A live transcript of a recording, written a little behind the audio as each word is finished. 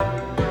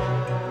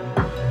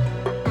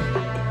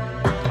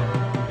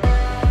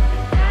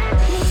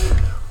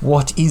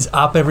What is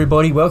up,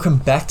 everybody? Welcome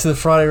back to the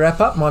Friday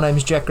Wrap-Up. My name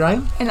is Jack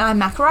Graham. And I'm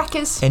Mac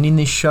Rackers. And in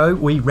this show,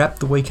 we wrap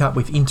the week up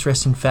with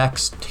interesting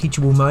facts,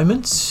 teachable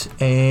moments,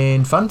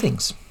 and fun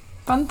things.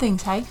 Fun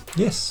things, hey?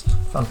 Yes,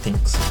 fun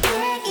things.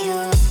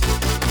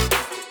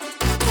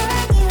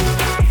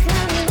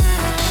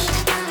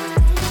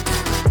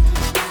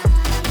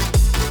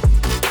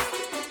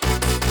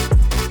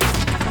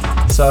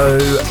 So,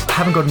 I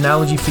haven't got an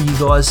analogy for you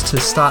guys to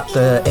start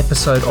the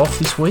episode off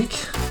this week.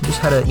 I just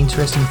had an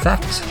interesting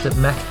fact that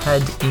Mac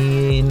had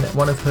in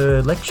one of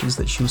her lectures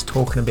that she was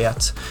talking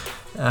about.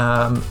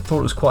 Thought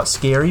it was quite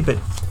scary, but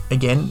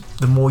again,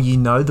 the more you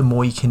know, the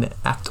more you can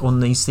act on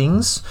these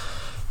things.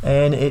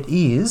 And it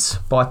is,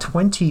 by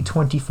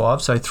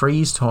 2025, so 3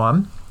 years'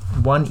 time,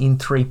 1 in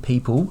 3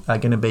 people are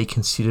going to be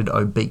considered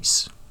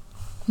obese.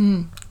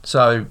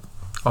 So,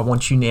 I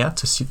want you now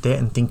to sit there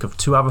and think of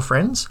 2 other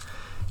friends,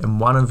 and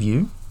one of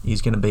you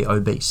is going to be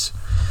obese.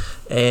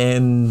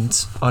 And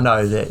I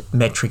know that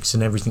metrics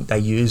and everything they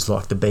use,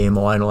 like the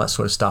BMI and all that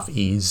sort of stuff,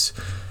 is,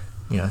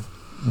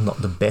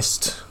 not the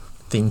best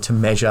thing to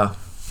measure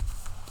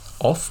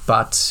off,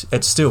 but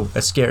it's still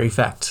a scary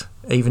fact.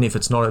 Even if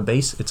it's not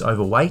obese, it's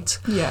overweight.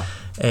 Yeah.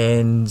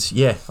 And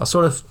yeah, I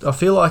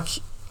feel like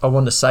I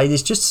want to say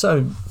this just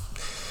so,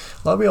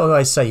 like we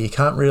always say, you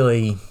can't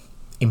really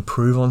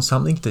improve on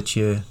something that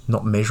you're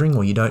not measuring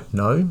or you don't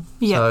know.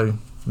 Yeah. So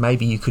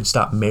maybe you could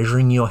start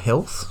measuring your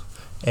health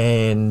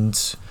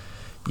and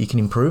you can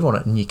improve on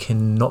it, and you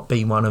cannot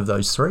be one of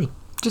those 3.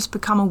 Just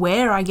become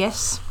aware, I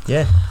guess.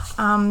 Yeah.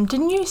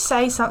 Didn't you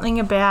say something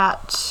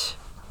about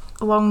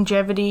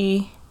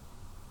longevity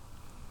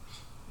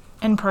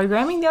and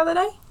programming the other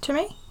day to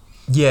me?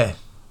 Yeah.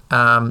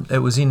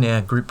 It was in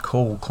our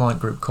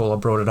client group call, I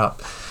brought it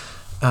up.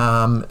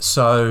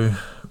 So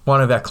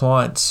one of our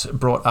clients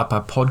brought up a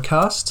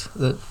podcast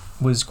that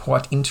was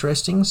quite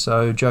interesting.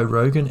 So Joe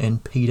Rogan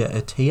and Peter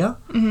Attia.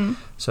 Mm-hmm.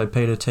 So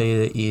Peter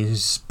Attia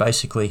is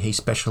basically, he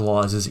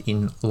specialises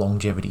in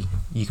longevity,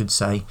 you could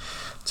say,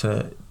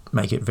 to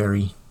make it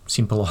very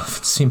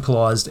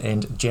simplised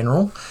and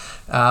general.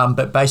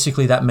 But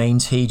basically that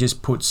means he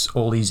just puts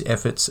all his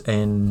efforts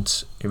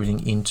and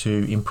everything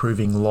into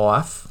improving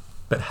life,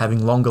 but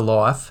having longer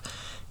life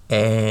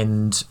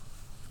and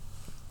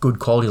good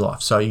quality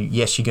life. So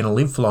yes, you're going to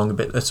live for longer,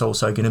 but it's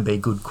also going to be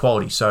good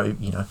quality. So,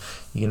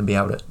 you're going to be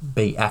able to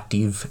be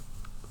active,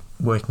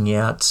 working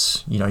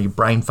out, your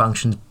brain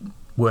functions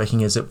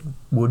working as it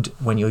would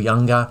when you're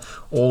younger,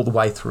 all the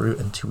way through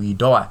until you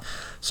die.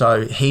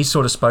 So he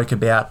sort of spoke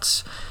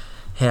about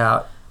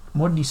how,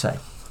 what did he say?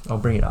 I'll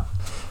bring it up.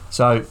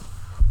 So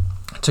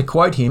to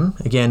quote him,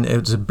 again, it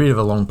was a bit of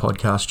a long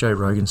podcast. Joe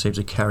Rogan seems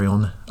to carry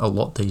on a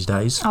lot these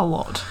days. A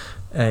lot.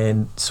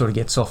 And sort of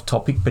gets off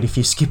topic, but if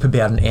you skip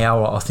about an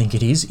hour, I think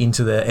it is,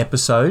 into the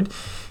episode,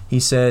 he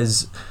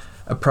says,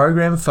 a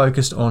program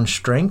focused on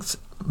strength,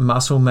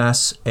 muscle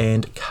mass,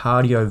 and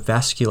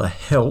cardiovascular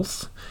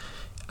health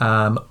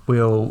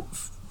will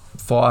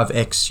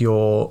 5x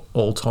your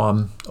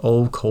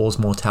all-cause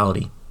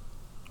mortality.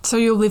 So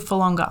you'll live for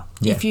longer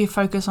Yeah. if you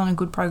focus on a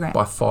good program.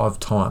 By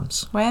 5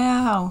 times.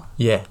 Wow.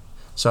 Yeah.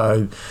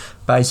 So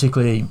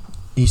basically,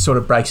 he sort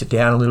of breaks it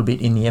down a little bit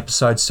in the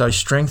episode. So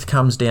strength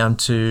comes down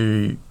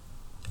to,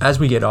 as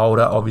we get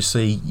older,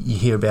 obviously you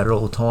hear about it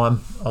all the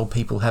time, old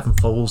people having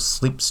falls,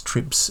 slips,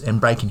 trips,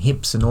 and breaking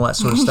hips and all that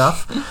sort of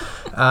stuff.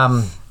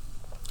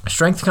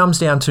 Strength comes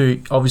down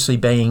to obviously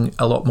being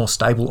a lot more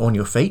stable on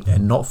your feet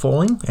and not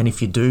falling. And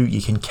if you do,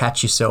 you can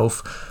catch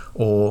yourself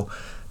or,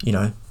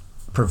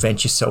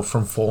 prevent yourself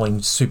from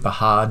falling super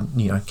hard,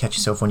 catch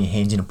yourself on your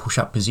hands in a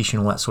push-up position,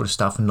 all that sort of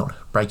stuff, and not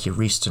break your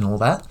wrist and all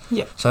that.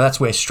 Yeah. So that's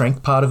where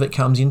strength part of it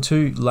comes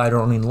into later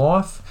on in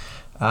life.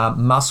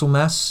 Muscle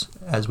mass,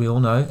 as we all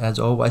know, as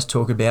I always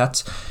talk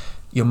about,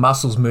 your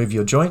muscles move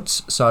your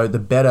joints. So the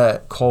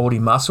better quality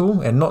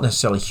muscle, and not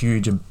necessarily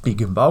huge and big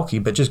and bulky,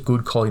 but just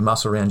good quality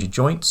muscle around your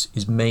joints,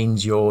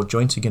 means your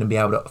joints are going to be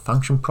able to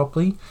function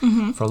properly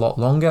for a lot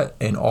longer,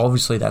 and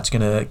obviously that's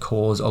going to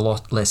cause a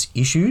lot less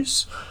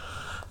issues.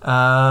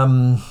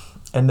 And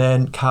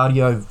then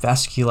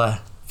cardiovascular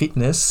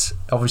fitness,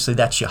 obviously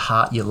that's your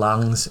heart, your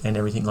lungs, and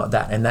everything like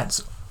that, and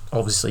that's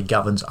obviously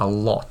governs a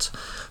lot.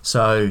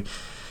 So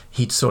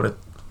he sort of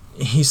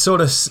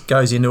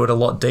goes into it a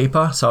lot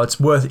deeper. So it's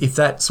worth, if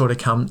that sort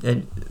of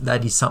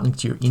that is something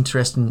that you're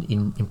interested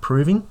in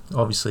improving,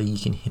 obviously you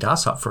can hit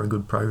us up for a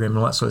good program and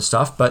all that sort of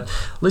stuff. But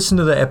listen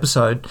to the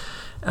episode.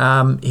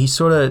 He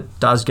sort of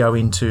does go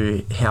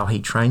into how he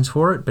trains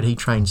for it, but he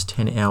trains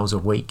 10 hours a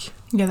week.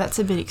 Yeah, that's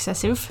a bit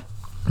excessive.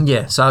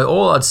 Yeah, so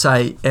all I'd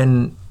say,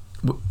 and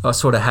I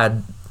sort of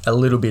had a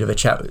little bit of a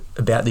chat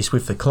about this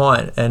with the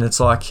client, and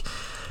it's like,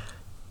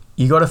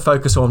 you got to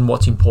focus on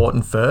what's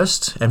important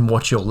first and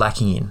what you're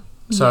lacking in.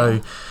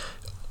 So,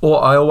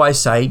 or I always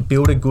say,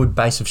 build a good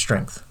base of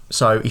strength.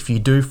 So if you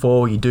do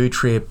fall, you do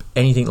trip,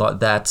 anything like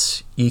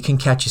that, you can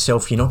catch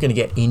yourself. You're not going to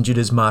get injured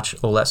as much,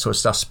 all that sort of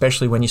stuff,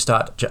 especially when you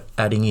start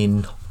adding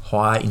in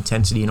high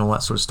intensity and all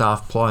that sort of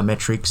stuff,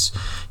 plyometrics.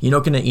 You're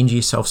not going to injure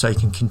yourself, so you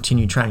can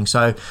continue training.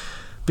 So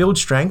build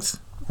strength,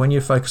 when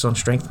you focus on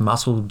strength,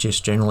 muscle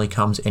just generally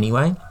comes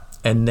anyway,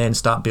 and then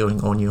start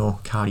building on your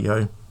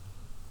cardio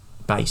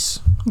base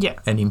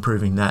and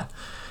improving that.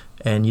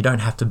 And you don't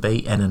have to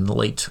be an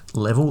elite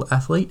level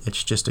athlete.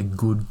 It's just a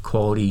good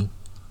quality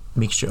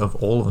mixture of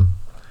all of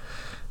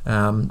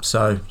them.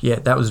 So yeah,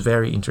 that was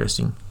very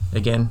interesting.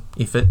 Again,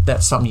 if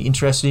that's something you're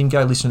interested in,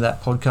 go listen to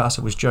that podcast.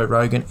 It was Joe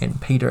Rogan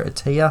and Peter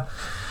Attia.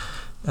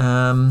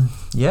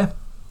 Yeah.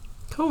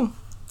 Cool.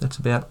 That's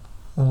about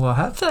all I I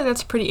have. feel like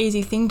that's a pretty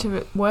easy thing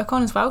to work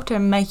on as well, to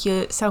make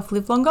yourself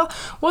live longer.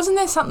 Wasn't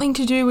there something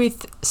to do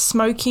with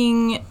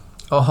smoking?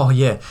 Oh,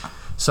 yeah.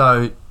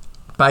 So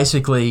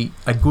basically,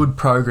 a good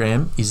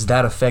program is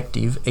that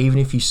effective. Even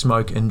if you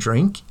smoke and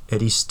drink,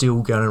 it is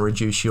still going to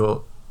reduce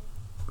your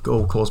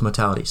all-cause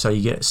mortality. So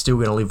you're still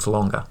going to live for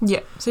longer.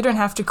 Yeah. So you don't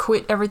have to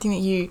quit everything that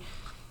you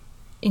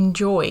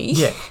enjoy.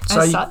 Yeah.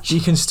 So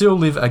you can still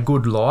live a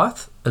good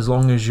life as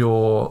long as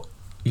you're,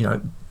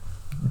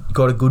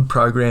 got a good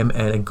program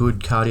and a good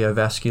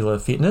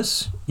cardiovascular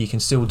fitness. You can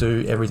still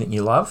do everything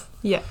you love.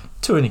 Yeah.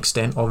 To an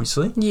extent,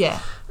 obviously. Yeah.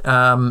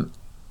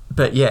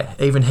 But yeah,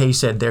 even he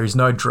said there is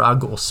no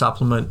drug or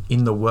supplement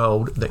in the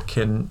world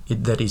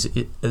that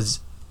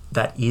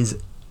is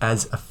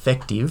as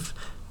effective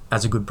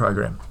as a good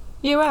program.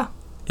 Yeah, wow.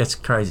 It's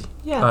crazy.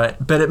 Yeah.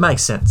 But it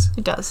makes sense.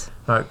 It does.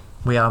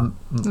 We are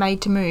made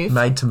to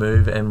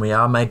move. And we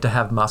are made to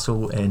have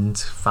muscle and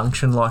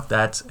function like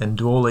that and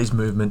do all these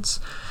movements.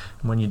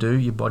 And when you do,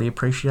 your body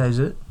appreciates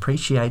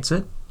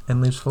it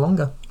and lives for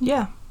longer.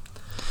 Yeah.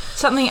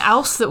 Something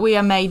else that we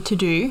are made to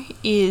do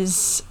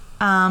is,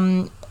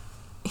 in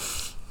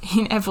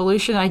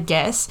evolution, I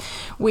guess,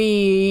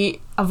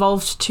 we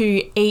evolved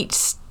to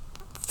eat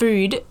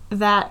food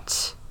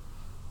that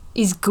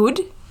is good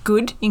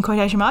in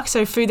quotation marks,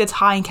 so food that's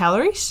high in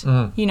calories,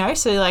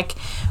 so like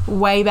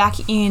way back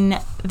in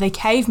the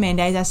caveman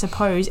days, I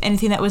suppose,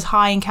 anything that was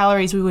high in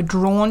calories we were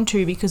drawn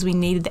to because we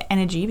needed the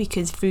energy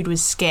because food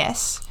was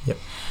scarce. Yep.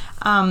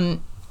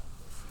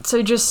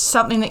 So just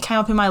something that came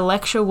up in my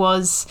lecture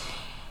was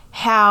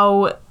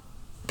how,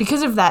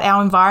 because of that,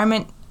 our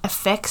environment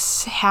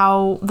affects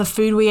how the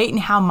food we eat and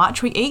how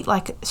much we eat,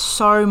 like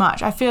so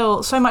much. I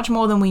feel so much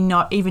more than we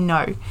even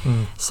know.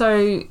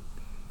 So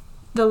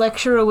the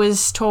lecturer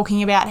was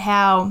talking about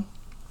how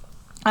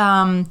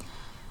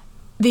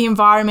the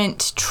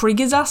environment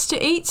triggers us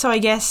to eat, so I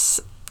guess,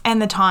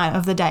 and the time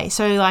of the day.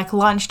 So like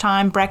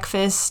lunchtime,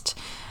 breakfast,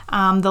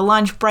 the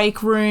lunch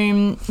break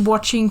room,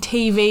 watching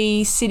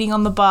TV, sitting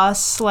on the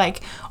bus,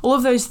 like all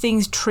of those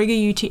things trigger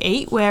you to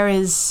eat,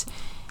 whereas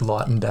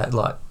light and day,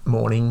 like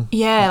morning.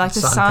 Yeah, like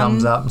the sun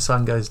comes up and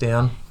sun goes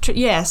down.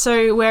 Yeah,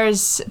 so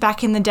whereas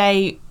back in the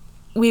day,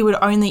 we would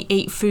only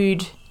eat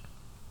food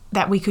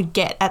that we could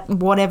get at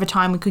whatever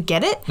time we could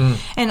get it.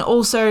 And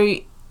also,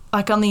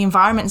 like on the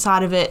environment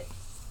side of it,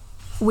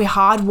 we're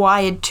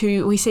hardwired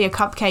to, we see a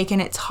cupcake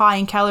and it's high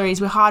in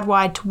calories, we're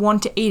hardwired to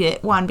want to eat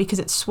it, one, because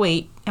it's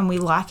sweet and we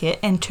like it,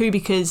 and two,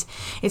 because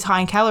it's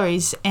high in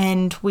calories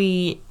and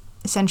we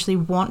essentially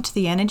want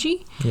the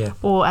energy. Yeah.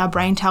 Or our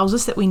brain tells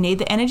us that we need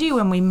the energy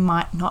when we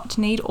might not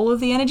need all of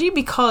the energy,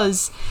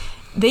 because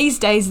these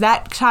days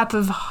that type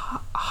of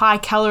high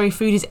calorie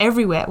food is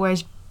everywhere,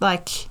 whereas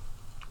like,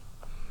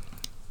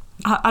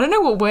 I don't know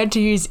what word to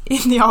use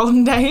in the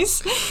olden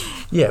days.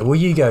 Yeah, well,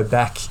 you go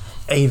back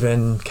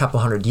even a couple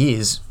of 100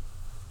 years,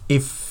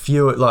 if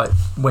you like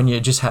when you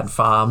just had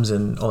farms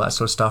and all that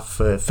sort of stuff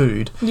for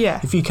food,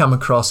 if you come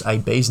across a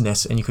bee's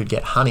nest and you could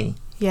get honey,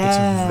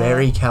 it's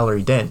very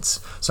calorie dense,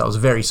 so it was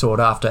very sought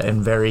after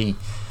and very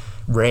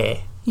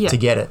rare to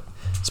get it,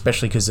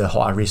 especially because the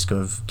high risk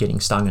of getting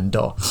stung and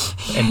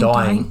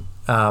dying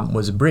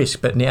was a brisk.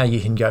 But now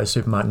you can go to the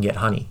supermarket and get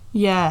honey.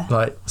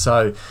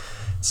 So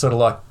sort of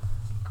like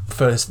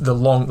first the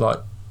long, like,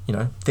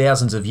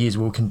 thousands of years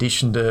we were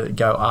conditioned to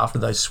go after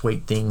those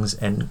sweet things,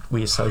 and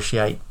we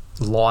associate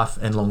life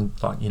and long,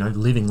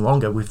 living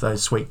longer with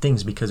those sweet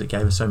things because it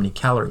gave us so many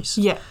calories.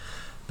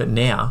 But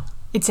now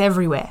it's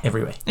everywhere,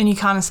 and you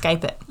can't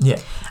escape it.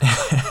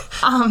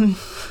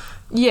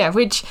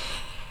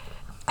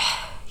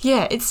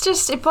 It's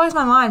just, it blows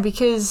my mind,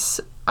 because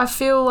I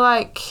feel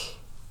like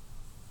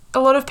a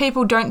lot of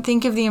people don't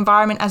think of the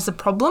environment as the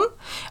problem.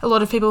 A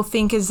lot of people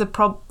think of the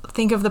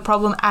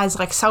problem as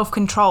like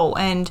self-control,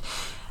 and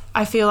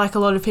I feel like a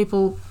lot of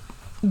people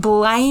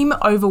blame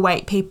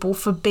overweight people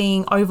for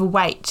being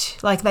overweight.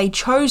 Like they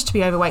chose to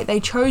be overweight, they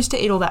chose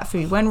to eat all that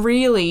food, when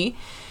really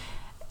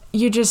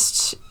you're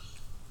just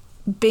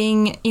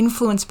being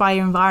influenced by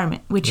your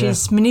environment, which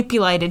is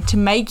manipulated to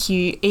make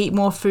you eat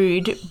more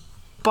food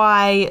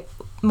by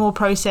more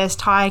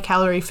processed, higher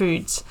calorie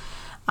foods.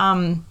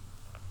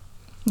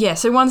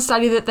 So one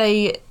study that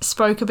they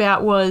spoke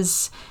about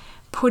was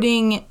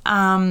putting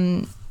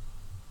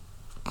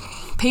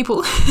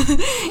people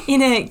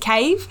in a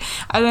cave.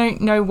 I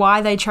don't know why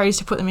they chose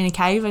to put them in a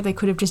cave. Like they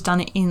could have just done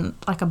it in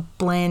like a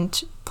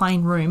bland,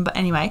 plain room. But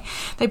anyway,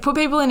 they put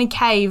people in a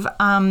cave,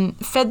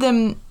 fed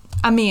them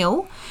a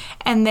meal,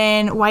 and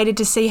then waited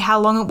to see how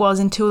long it was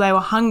until they were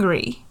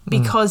hungry,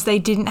 because they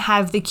didn't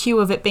have the cue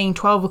of it being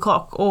 12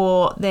 o'clock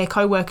or their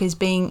co-workers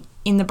being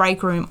in the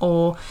break room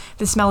or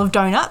the smell of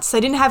donuts. They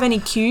didn't have any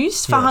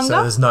cues for hunger.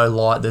 So there's no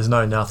light, there's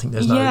no nothing,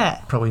 there's Yeah.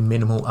 no probably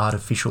minimal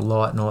artificial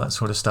light and all that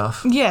sort of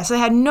stuff. Yeah, so they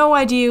had no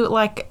idea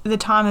like the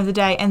time of the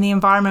day, and the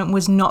environment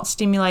was not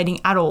stimulating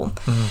at all.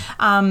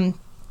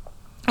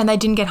 And they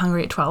didn't get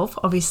hungry at 12,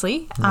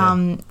 obviously.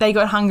 Yeah. They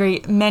got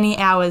hungry many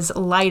hours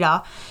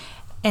later,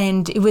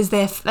 and it was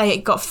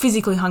they got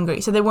physically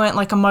hungry. So they weren't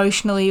like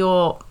emotionally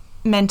or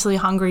mentally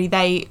hungry.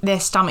 Their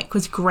stomach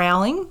was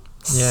growling.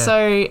 Yeah.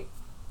 So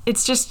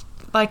it's just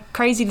like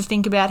crazy to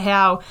think about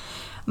how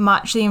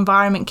much the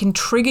environment can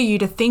trigger you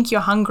to think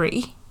you're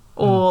hungry,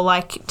 or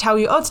like tell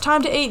you, oh, it's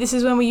time to eat. This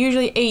is when we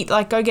usually eat.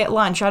 Like, go get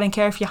lunch. I don't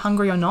care if you're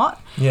hungry or not.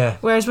 Yeah.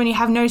 Whereas when you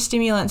have no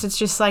stimulants, it's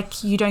just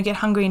like you don't get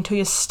hungry until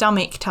your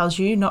stomach tells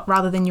you, not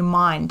rather than your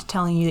mind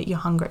telling you that you're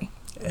hungry.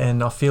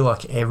 And I feel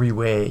like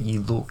everywhere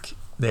you look,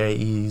 there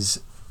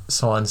is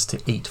signs to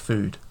eat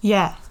food.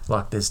 Yeah.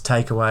 Like there's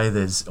takeaway,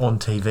 there's on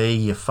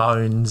TV, your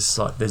phones,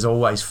 like there's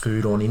always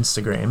food on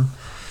Instagram,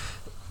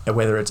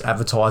 whether it's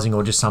advertising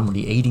or just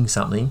somebody eating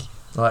something.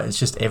 Like it's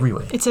just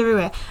everywhere. It's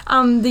everywhere.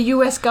 The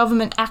US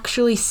government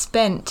actually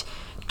spent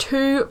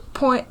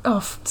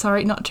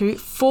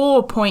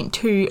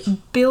 $4.2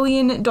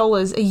 billion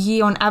a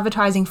year on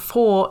advertising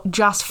for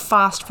just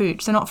fast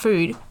food. So not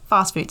food,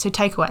 fast food, so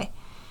takeaway.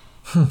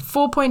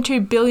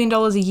 $4.2 billion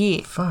a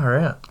year. Far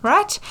out.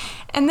 Right?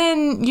 And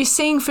then you're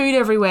seeing food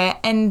everywhere,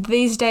 and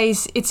these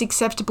days it's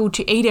acceptable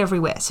to eat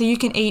everywhere. So you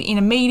can eat in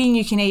a meeting,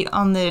 you can eat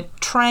on the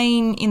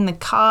train, in the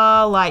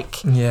car,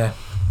 like Yeah.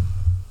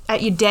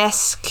 at your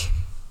desk,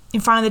 in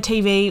front of the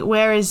TV,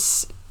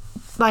 whereas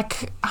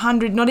like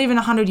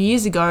 100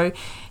 years ago,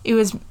 it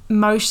was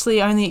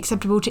mostly only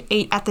acceptable to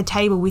eat at the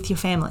table with your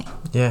family.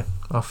 Yeah.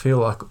 I feel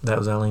like that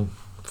was only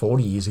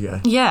 40 years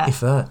ago. Yeah. If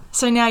that.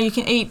 So now you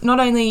can eat, not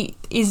only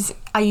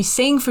are you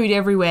seeing food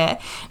everywhere,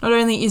 not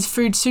only is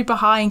food super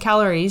high in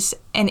calories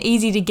and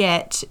easy to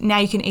get, now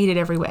you can eat it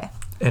everywhere.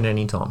 At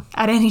any time.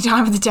 At any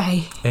time of the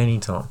day. Any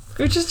time.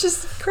 Which is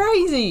just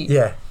crazy.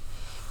 Yeah.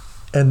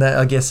 And that,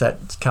 I guess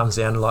that comes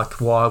down to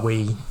like why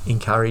we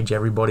encourage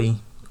everybody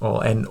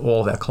and all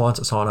of our clients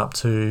that sign up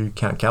to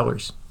count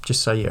calories,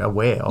 just so you're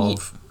aware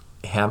of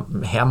how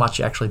much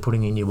you're actually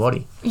putting in your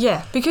body.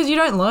 Yeah, because you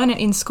don't learn it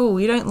in school.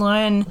 You don't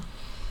learn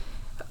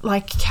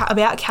like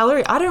about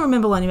calories. I don't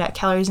remember learning about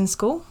calories in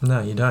school.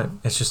 No, you don't.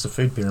 It's just a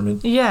food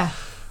pyramid. Yeah.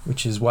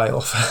 Which is way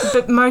off.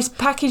 But most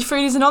packaged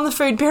food isn't on the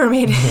food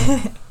pyramid.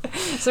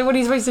 So what are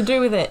you supposed to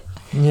do with it?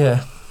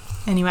 Yeah.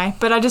 Anyway,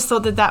 but I just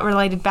thought that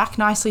related back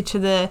nicely to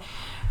the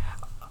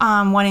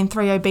 1 in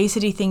 3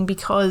 obesity thing,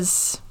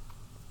 because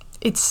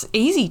it's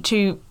easy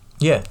to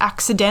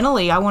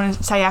accidentally, I want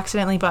to say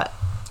accidentally, but...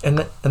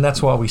 And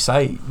that's why we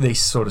say this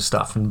sort of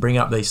stuff and bring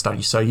up these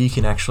studies, so you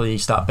can actually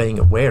start being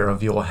aware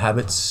of your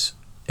habits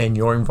and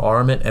your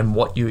environment and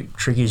what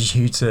triggers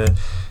you to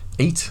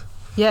eat.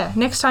 Yeah,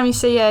 next time you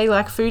see a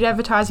like food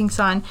advertising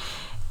sign,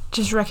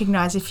 just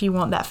recognise if you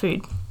want that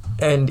food.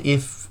 And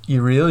if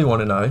you really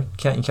want to know,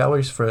 count your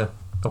calories for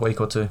a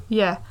week or two.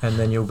 Yeah. And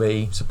then you'll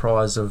be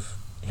surprised of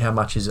how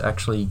much is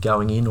actually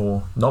going in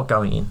or not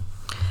going in.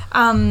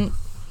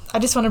 I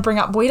just want to bring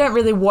up, we don't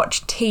really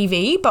watch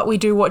TV, but we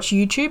do watch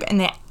YouTube, and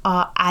there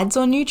are ads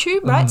on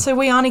YouTube, right? So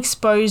we aren't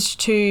exposed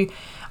to,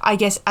 I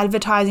guess,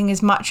 advertising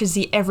as much as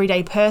the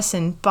everyday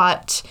person.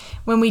 But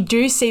when we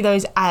do see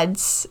those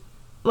ads,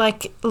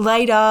 like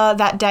later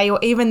that day or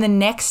even the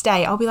next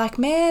day, I'll be like,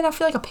 man, I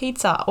feel like a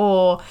pizza,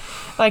 or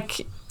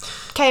like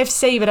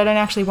KFC, but I don't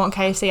actually want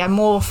KFC. I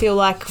more feel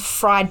like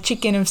fried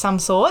chicken of some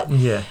sort.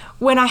 Yeah.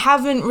 When I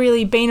haven't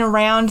really been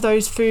around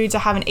those foods, I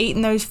haven't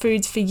eaten those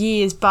foods for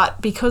years, but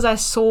because I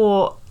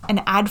saw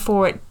an ad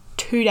for it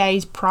 2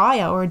 days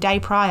prior or a day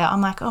prior,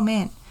 I'm like, oh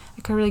man,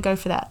 I could really go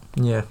for that.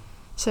 Yeah.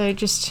 So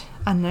just,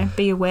 I don't know,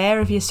 be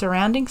aware of your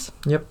surroundings.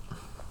 Yep.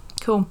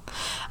 Cool.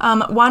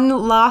 One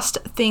last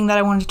thing that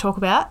I wanted to talk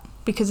about,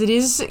 because it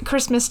is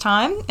Christmas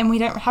time and we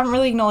haven't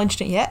really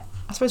acknowledged it yet.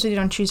 I suppose we did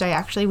on Tuesday,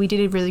 actually. We did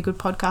a really good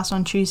podcast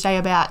on Tuesday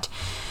about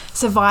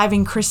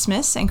surviving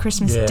Christmas and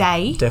Christmas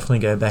Day. Definitely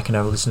go back and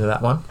have a listen to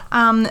that one.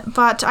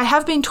 But I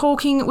have been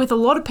talking with a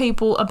lot of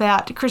people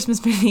about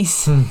Christmas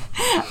movies. And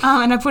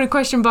I put a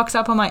question box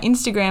up on my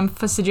Instagram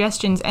for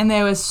suggestions, and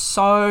there were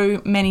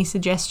so many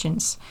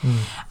suggestions.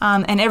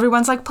 And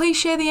everyone's like, please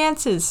share the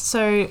answers.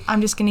 So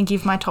I'm just going to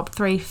give my top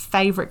 3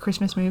 favourite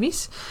Christmas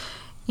movies,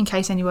 in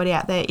case anybody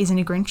out there isn't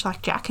a Grinch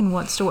like Jack and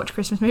wants to watch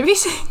Christmas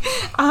movies.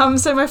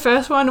 So my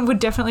first one would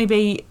definitely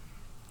be,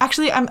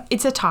 actually,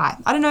 it's a tie.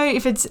 I don't know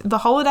if it's The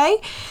Holiday,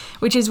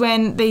 which is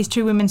when these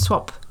two women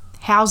swap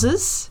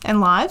houses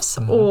and lives,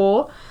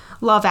 or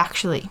Love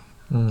Actually,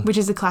 which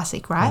is a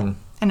classic, right?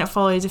 And it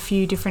follows a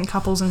few different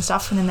couples and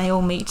stuff, and then they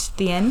all meet at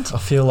the end. I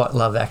feel like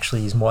Love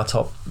Actually is my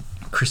top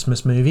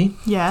Christmas movie.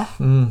 Yeah.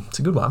 It's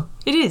a good one.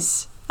 It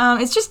is.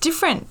 It's just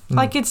different.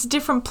 Like, it's a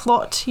different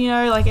plot, you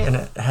know. Like and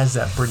it has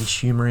that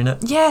British humour in it.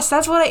 Yes,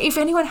 that's what if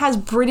anyone has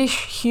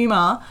British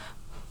humour,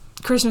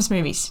 Christmas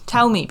movies,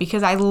 tell me,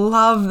 because I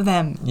love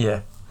them.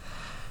 Yeah.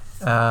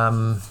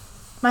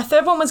 My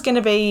third one was going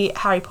to be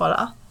Harry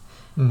Potter,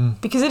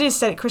 because it is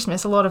set at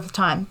Christmas a lot of the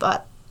time,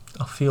 but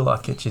I feel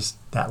like it's just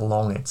that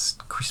long. It's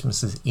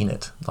Christmas is in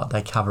it. Like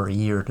they cover a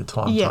year at a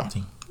time type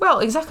thing. Well,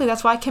 exactly.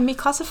 That's why it can be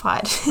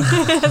classified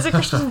as a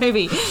Christmas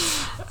movie.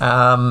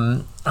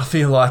 I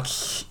feel like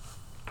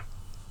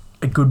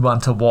a good one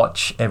to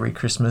watch every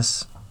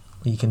Christmas,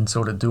 you can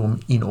sort of do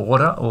them in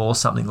order or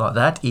something like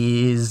that,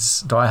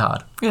 is Die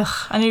Hard.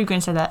 Ugh, I knew you were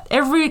going to say that.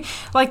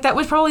 That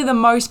was probably the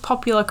most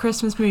popular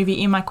Christmas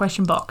movie in my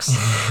question box.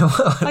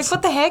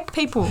 What the heck,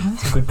 people?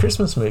 It's a good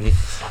Christmas movie.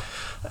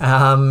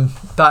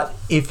 But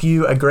if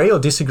you agree or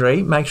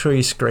disagree, make sure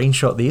you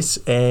screenshot this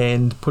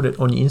and put it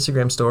on your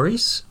Instagram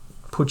stories.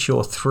 Put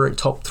your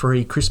top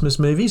three Christmas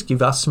movies,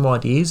 give us some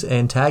ideas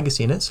and tag us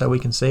in it so we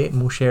can see it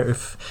and we'll share it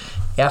with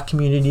our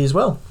community as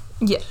well.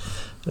 Yeah.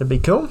 That'd be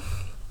cool.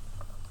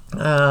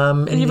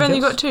 And you've only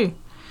got two.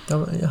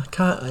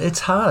 It's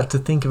hard to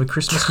think of a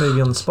Christmas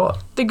movie on the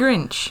spot. The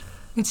Grinch.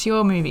 It's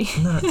your movie.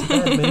 No, it's a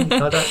bad movie.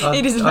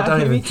 It is a bad movie. I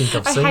don't even think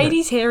I've seen it. I hate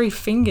his hairy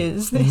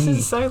fingers. This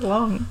is so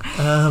long.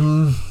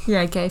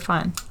 Yeah, okay,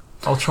 fine.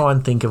 I'll try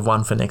and think of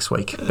one for next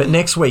week. But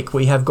next week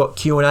we have got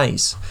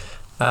Q&As.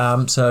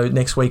 So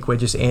next week we're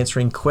just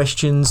answering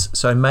questions.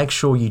 So make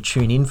sure you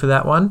tune in for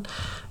that one.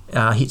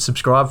 Hit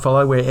subscribe,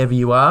 follow wherever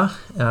you are.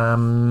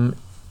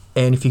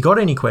 And if you got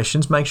any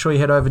questions, make sure you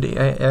head over to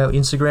our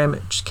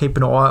Instagram. Just keep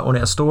an eye on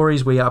our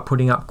stories. We are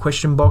putting up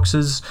question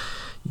boxes.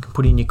 You can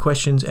put in your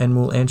questions and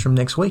we'll answer them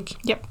next week.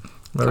 Yep.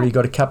 We've already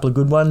got a couple of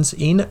good ones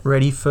in,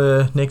 ready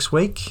for next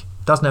week.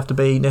 Doesn't have to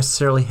be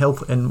necessarily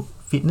health and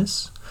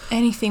fitness.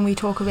 Anything we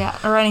talk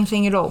about or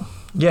anything at all.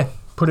 Yeah.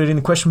 Put it in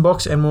the question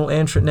box and we'll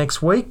answer it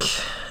next week.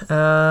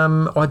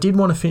 I did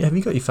want to have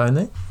you got your phone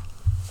there?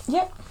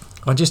 Yep.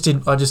 I just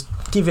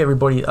give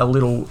everybody a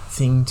little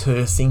thing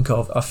to think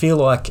of. I feel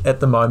like at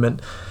the moment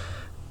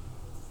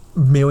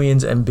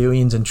millions and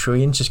billions and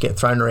trillions just get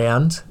thrown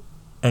around,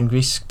 and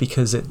risk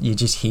because you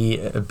just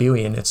hear a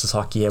billion, it's just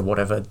like, yeah,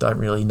 whatever, don't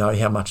really know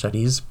how much that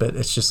is, but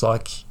it's just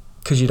like,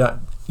 because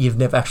you've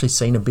never actually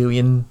seen a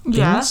billion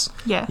things.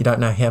 Yeah. You don't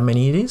know how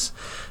many it is.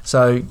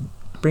 So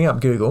bring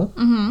up Google,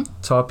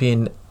 type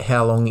in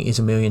how long is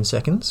a million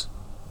seconds,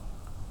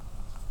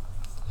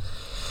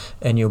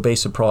 and you'll be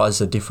surprised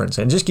the difference.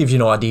 And it just gives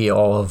you an idea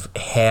of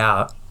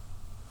how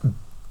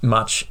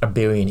much a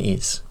billion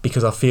is,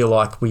 because I feel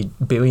like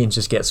billions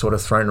just get sort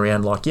of thrown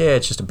around like, yeah,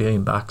 it's just $1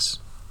 billion, $1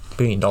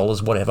 billion,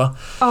 whatever.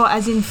 Oh,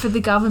 as in for the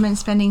government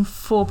spending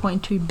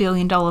 $4.2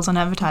 billion on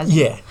advertising.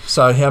 Yeah.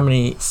 So how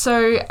many?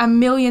 So a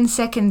million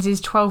seconds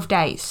is 12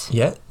 days.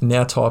 Yeah.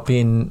 Now type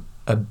in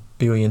 1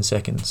 billion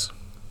seconds.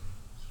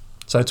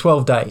 So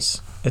 12 days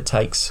it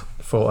takes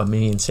for 1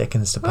 million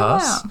seconds to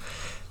pass. Wow.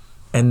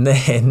 And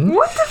then...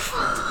 What the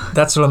fuck?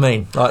 That's what I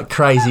mean. Like,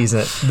 crazy, isn't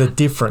it? The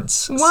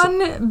difference.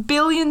 1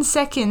 billion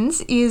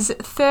seconds is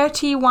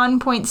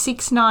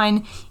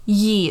 31.69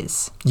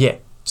 years. Yeah.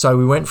 So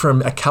we went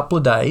from a couple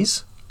of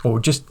days, or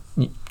just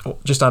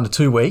under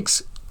 2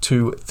 weeks,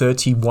 to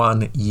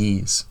 31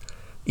 years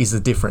is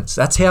the difference.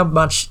 That's how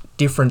much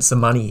difference the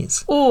money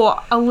is.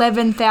 Or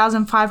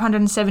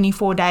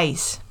 11,574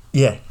 days.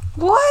 Yeah.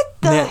 What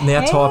the heck?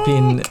 Now type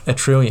in a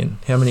trillion.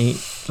 How many,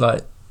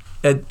 like...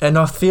 And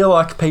I feel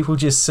like people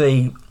just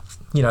see,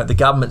 the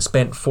government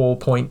spent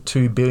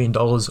 $4.2 billion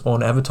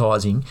on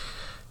advertising,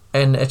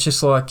 and it's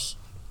just like,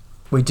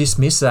 we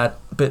dismiss that,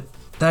 but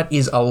that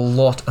is a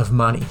lot of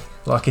money.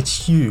 Like,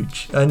 it's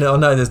huge. And I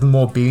know there's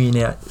more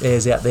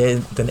billionaires out there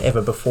than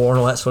ever before and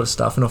all that sort of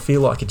stuff, and I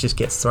feel like it just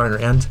gets thrown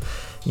around.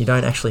 You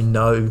don't actually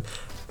know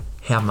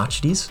how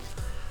much it is.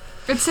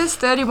 It says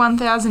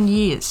 31,000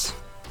 years.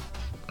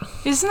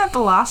 Isn't that the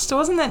last?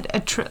 Wasn't that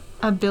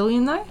a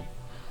billion, though?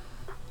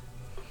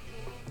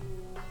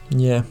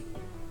 Yeah.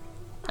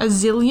 A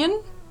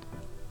zillion?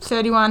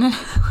 31.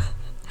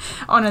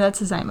 Oh, no, that's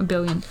the same. A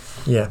billion.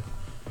 Yeah.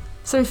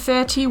 So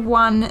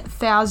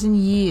 31,000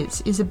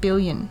 years is a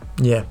billion.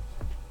 Yeah.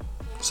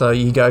 So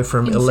you go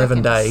from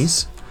 11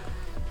 days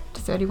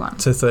to 31.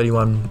 To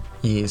 31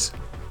 years.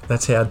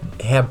 That's how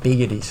big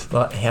it is,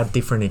 like how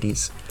different it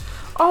is.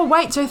 Oh,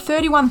 wait, so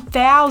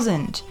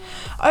 31,000.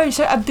 Oh,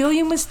 so a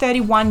billion was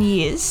 31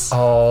 years.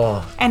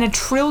 Oh. And a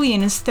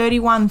trillion is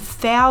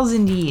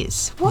 31,000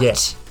 years. What? Yeah.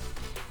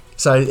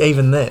 So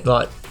even that,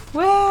 like...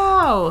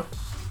 Wow.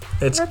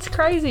 That's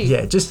crazy.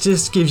 Yeah,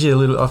 just gives you a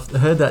little... I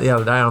heard that the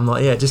other day. I'm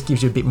like, yeah, it just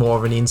gives you a bit more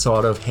of an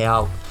insight of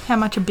how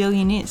much a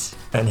billion is.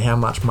 And how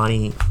much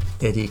money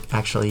it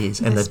actually is.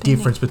 And the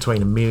difference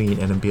between a million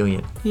and a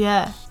billion.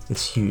 Yeah.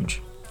 It's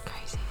huge.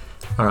 Crazy.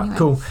 All right,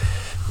 cool.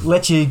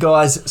 Let you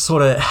guys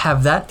sort of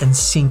have that and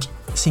sink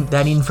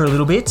that in for a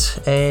little bit,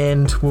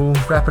 and we'll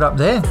wrap it up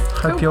there.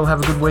 Hope you all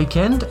have a good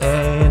weekend,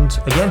 and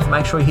again,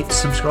 make sure you hit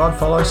subscribe,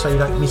 follow, so you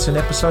don't miss an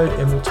episode,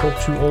 and we'll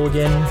talk to you all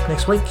again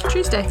next week.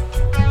 Tuesday.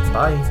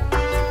 Bye.